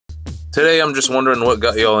Today I'm just wondering what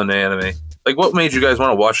got y'all into anime. Like, what made you guys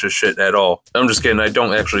want to watch this shit at all? I'm just kidding, I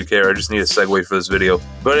don't actually care, I just need a segue for this video.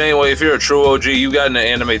 But anyway, if you're a true OG, you got into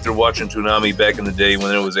anime through watching Toonami back in the day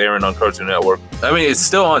when it was airing on Cartoon Network. I mean, it's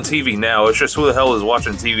still on TV now, it's just who the hell is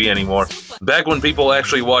watching TV anymore? Back when people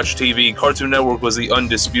actually watched TV, Cartoon Network was the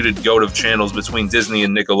undisputed goat of channels between Disney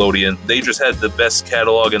and Nickelodeon. They just had the best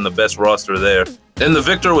catalog and the best roster there. And the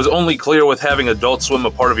victor was only clear with having Adult Swim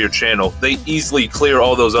a part of your channel. They easily clear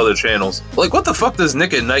all those other channels. Like, what the fuck does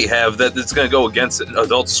Nick at Night have that it's gonna go against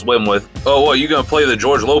Adult Swim with? Oh, what, you gonna play the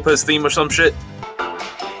George Lopez theme or some shit?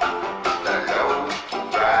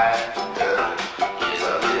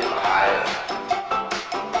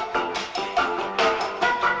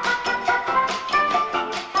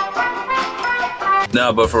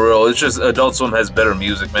 Nah, but for real, it's just Adult Swim has better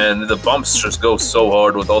music, man. The bumps just go so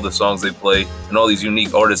hard with all the songs they play and all these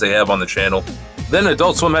unique artists they have on the channel. Then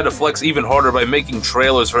Adult Swim had to flex even harder by making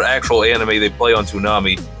trailers for actual anime they play on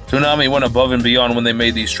Toonami. Toonami went above and beyond when they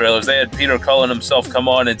made these trailers. They had Peter Cullen himself come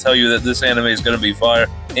on and tell you that this anime is going to be fire.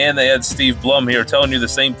 And they had Steve Blum here telling you the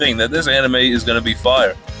same thing, that this anime is going to be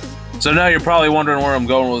fire. So now you're probably wondering where I'm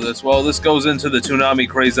going with this. Well, this goes into the Toonami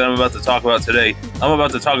craze that I'm about to talk about today. I'm about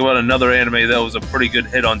to talk about another anime that was a pretty good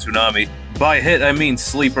hit on Toonami. By hit, I mean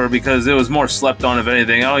sleeper, because it was more slept on if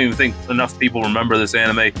anything. I don't even think enough people remember this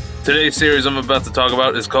anime. Today's series I'm about to talk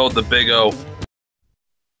about is called The Big O.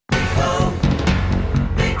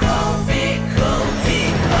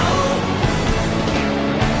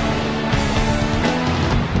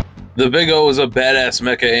 The Big O is a badass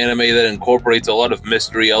mecha anime that incorporates a lot of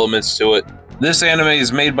mystery elements to it. This anime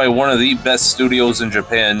is made by one of the best studios in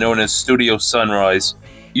Japan, known as Studio Sunrise.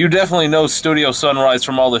 You definitely know Studio Sunrise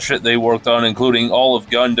from all the shit they worked on, including all of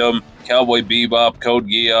Gundam, Cowboy Bebop, Code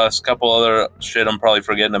Geass, a couple other shit I'm probably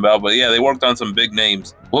forgetting about, but yeah, they worked on some big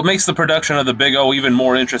names. What makes the production of The Big O even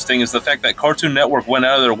more interesting is the fact that Cartoon Network went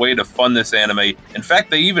out of their way to fund this anime. In fact,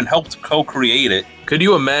 they even helped co-create it. Could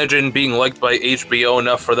you imagine being liked by HBO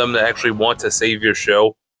enough for them to actually want to save your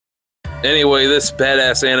show? Anyway, this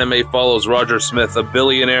badass anime follows Roger Smith, a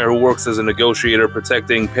billionaire who works as a negotiator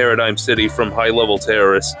protecting Paradigm City from high-level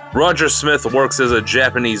terrorists. Roger Smith works as a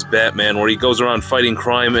Japanese Batman, where he goes around fighting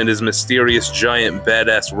crime and his mysterious giant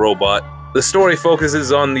badass robot. The story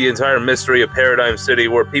focuses on the entire mystery of Paradigm City,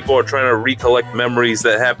 where people are trying to recollect memories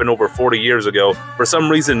that happened over 40 years ago. For some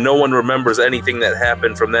reason, no one remembers anything that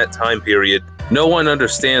happened from that time period. No one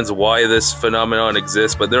understands why this phenomenon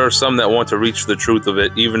exists, but there are some that want to reach the truth of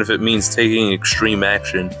it, even if it means taking extreme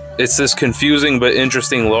action. It's this confusing but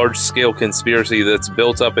interesting large-scale conspiracy that's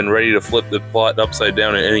built up and ready to flip the plot upside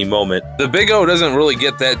down at any moment. The Big O doesn't really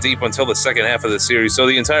get that deep until the second half of the series, so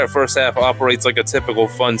the entire first half operates like a typical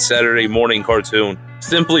fun Saturday morning cartoon.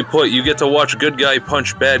 Simply put, you get to watch good guy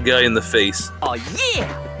punch bad guy in the face. Oh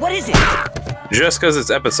yeah! What is it? Just because it's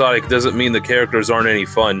episodic doesn't mean the characters aren't any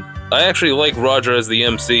fun. I actually like Roger as the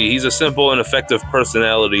MC. He's a simple and effective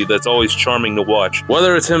personality that's always charming to watch.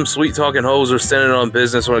 Whether it's him sweet-talking hoes or standing on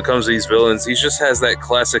business when it comes to these villains, he just has that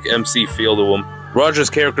classic MC feel to him. Roger's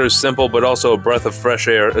character is simple but also a breath of fresh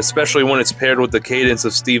air, especially when it's paired with the cadence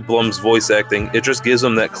of Steve Blum's voice acting. It just gives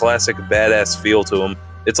him that classic badass feel to him.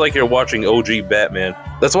 It's like you're watching OG Batman.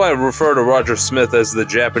 That's why I refer to Roger Smith as the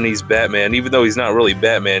Japanese Batman, even though he's not really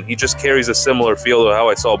Batman. He just carries a similar feel to how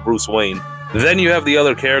I saw Bruce Wayne. Then you have the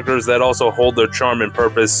other characters that also hold their charm and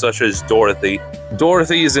purpose, such as Dorothy.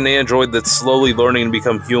 Dorothy is an android that's slowly learning to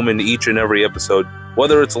become human each and every episode.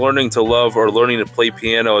 Whether it's learning to love or learning to play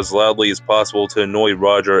piano as loudly as possible to annoy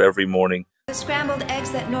Roger every morning. The scrambled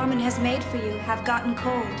eggs that Norman has made for you have gotten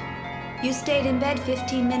cold. You stayed in bed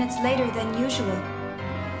 15 minutes later than usual.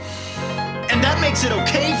 And that makes it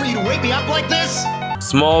okay for you to wake me up like this?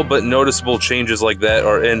 Small but noticeable changes like that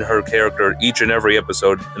are in her character each and every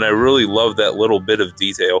episode, and I really love that little bit of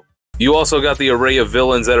detail. You also got the array of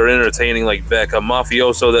villains that are entertaining, like Beck, a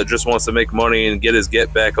mafioso that just wants to make money and get his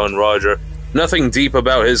get back on Roger. Nothing deep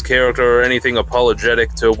about his character or anything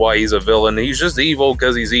apologetic to why he's a villain. He's just evil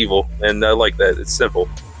because he's evil, and I like that. It's simple.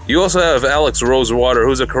 You also have Alex Rosewater,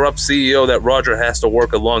 who's a corrupt CEO that Roger has to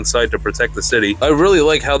work alongside to protect the city. I really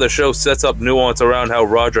like how the show sets up nuance around how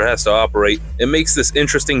Roger has to operate. It makes this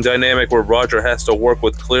interesting dynamic where Roger has to work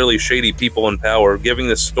with clearly shady people in power, giving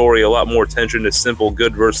the story a lot more attention to simple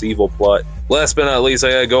good versus evil plot. Last but not least, I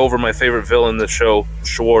gotta go over my favorite villain in the show,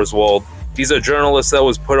 Schwarzwald. He's a journalist that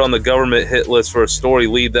was put on the government hit list for a story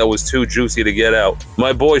lead that was too juicy to get out.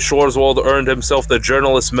 My boy Schwarzwald earned himself the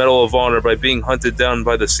Journalist Medal of Honor by being hunted down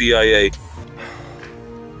by the CIA.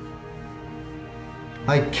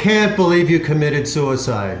 I can't believe you committed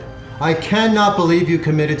suicide. I cannot believe you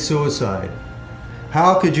committed suicide.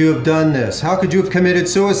 How could you have done this? How could you have committed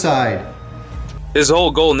suicide? His whole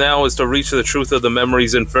goal now is to reach the truth of the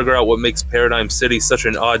memories and figure out what makes Paradigm City such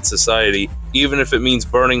an odd society, even if it means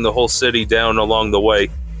burning the whole city down along the way.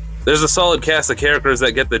 There's a solid cast of characters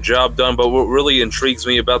that get the job done, but what really intrigues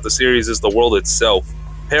me about the series is the world itself.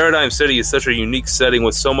 Paradigm City is such a unique setting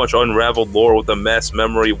with so much unraveled lore, with a mass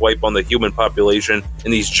memory wipe on the human population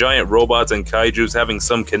and these giant robots and kaijus having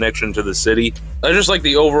some connection to the city. I just like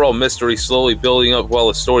the overall mystery slowly building up while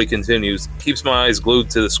the story continues. It keeps my eyes glued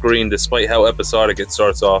to the screen despite how episodic it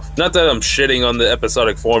starts off. Not that I'm shitting on the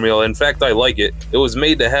episodic formula, in fact I like it. It was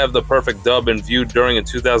made to have the perfect dub and viewed during a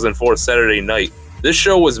 2004 Saturday night. This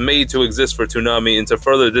show was made to exist for Toonami and to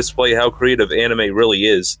further display how creative anime really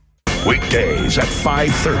is. Weekdays at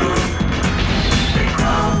 5:30.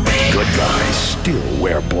 Good guys still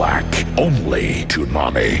wear black. Only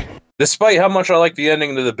Toonami. Despite how much I like the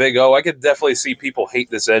ending to the Big O, I could definitely see people hate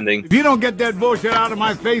this ending. If you don't get that bullshit out of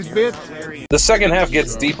my face, bitch. The second half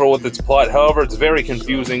gets deeper with its plot, however it's very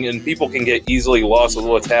confusing and people can get easily lost with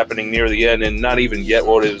what's happening near the end and not even get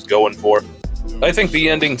what it was going for. I think the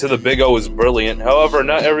ending to the Big O is brilliant, however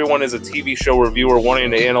not everyone is a TV show reviewer wanting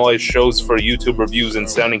to analyze shows for YouTube reviews and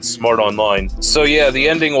sounding smart online. So yeah, the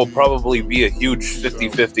ending will probably be a huge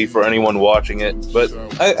 50-50 for anyone watching it, but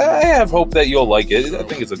I have hope that you'll like it. I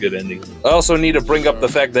think it's a good ending. I also need to bring up the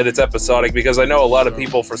fact that it's episodic because I know a lot of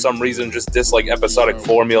people for some reason just dislike episodic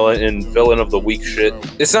formula and villain of the week shit.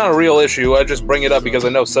 It's not a real issue, I just bring it up because I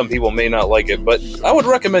know some people may not like it, but I would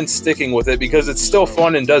recommend sticking with it because it's still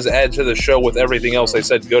fun and does add to the show with everything else I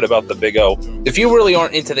said good about the Big O. If you really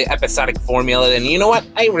aren't into the episodic formula, then you know what?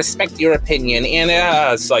 I respect your opinion,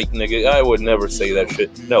 and psych nigga, I would never say that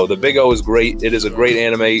shit. No, the Big O is great. It is a great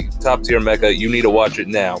anime, top tier mecha. You need to watch it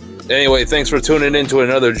now. Anyway, thanks for tuning in to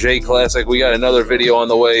another J Classic. We got another video on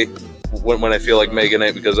the way when I feel like making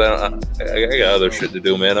it because I got other shit to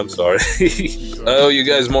do, man. I'm sorry. I owe you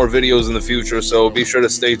guys more videos in the future, so be sure to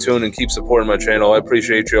stay tuned and keep supporting my channel. I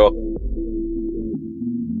appreciate y'all.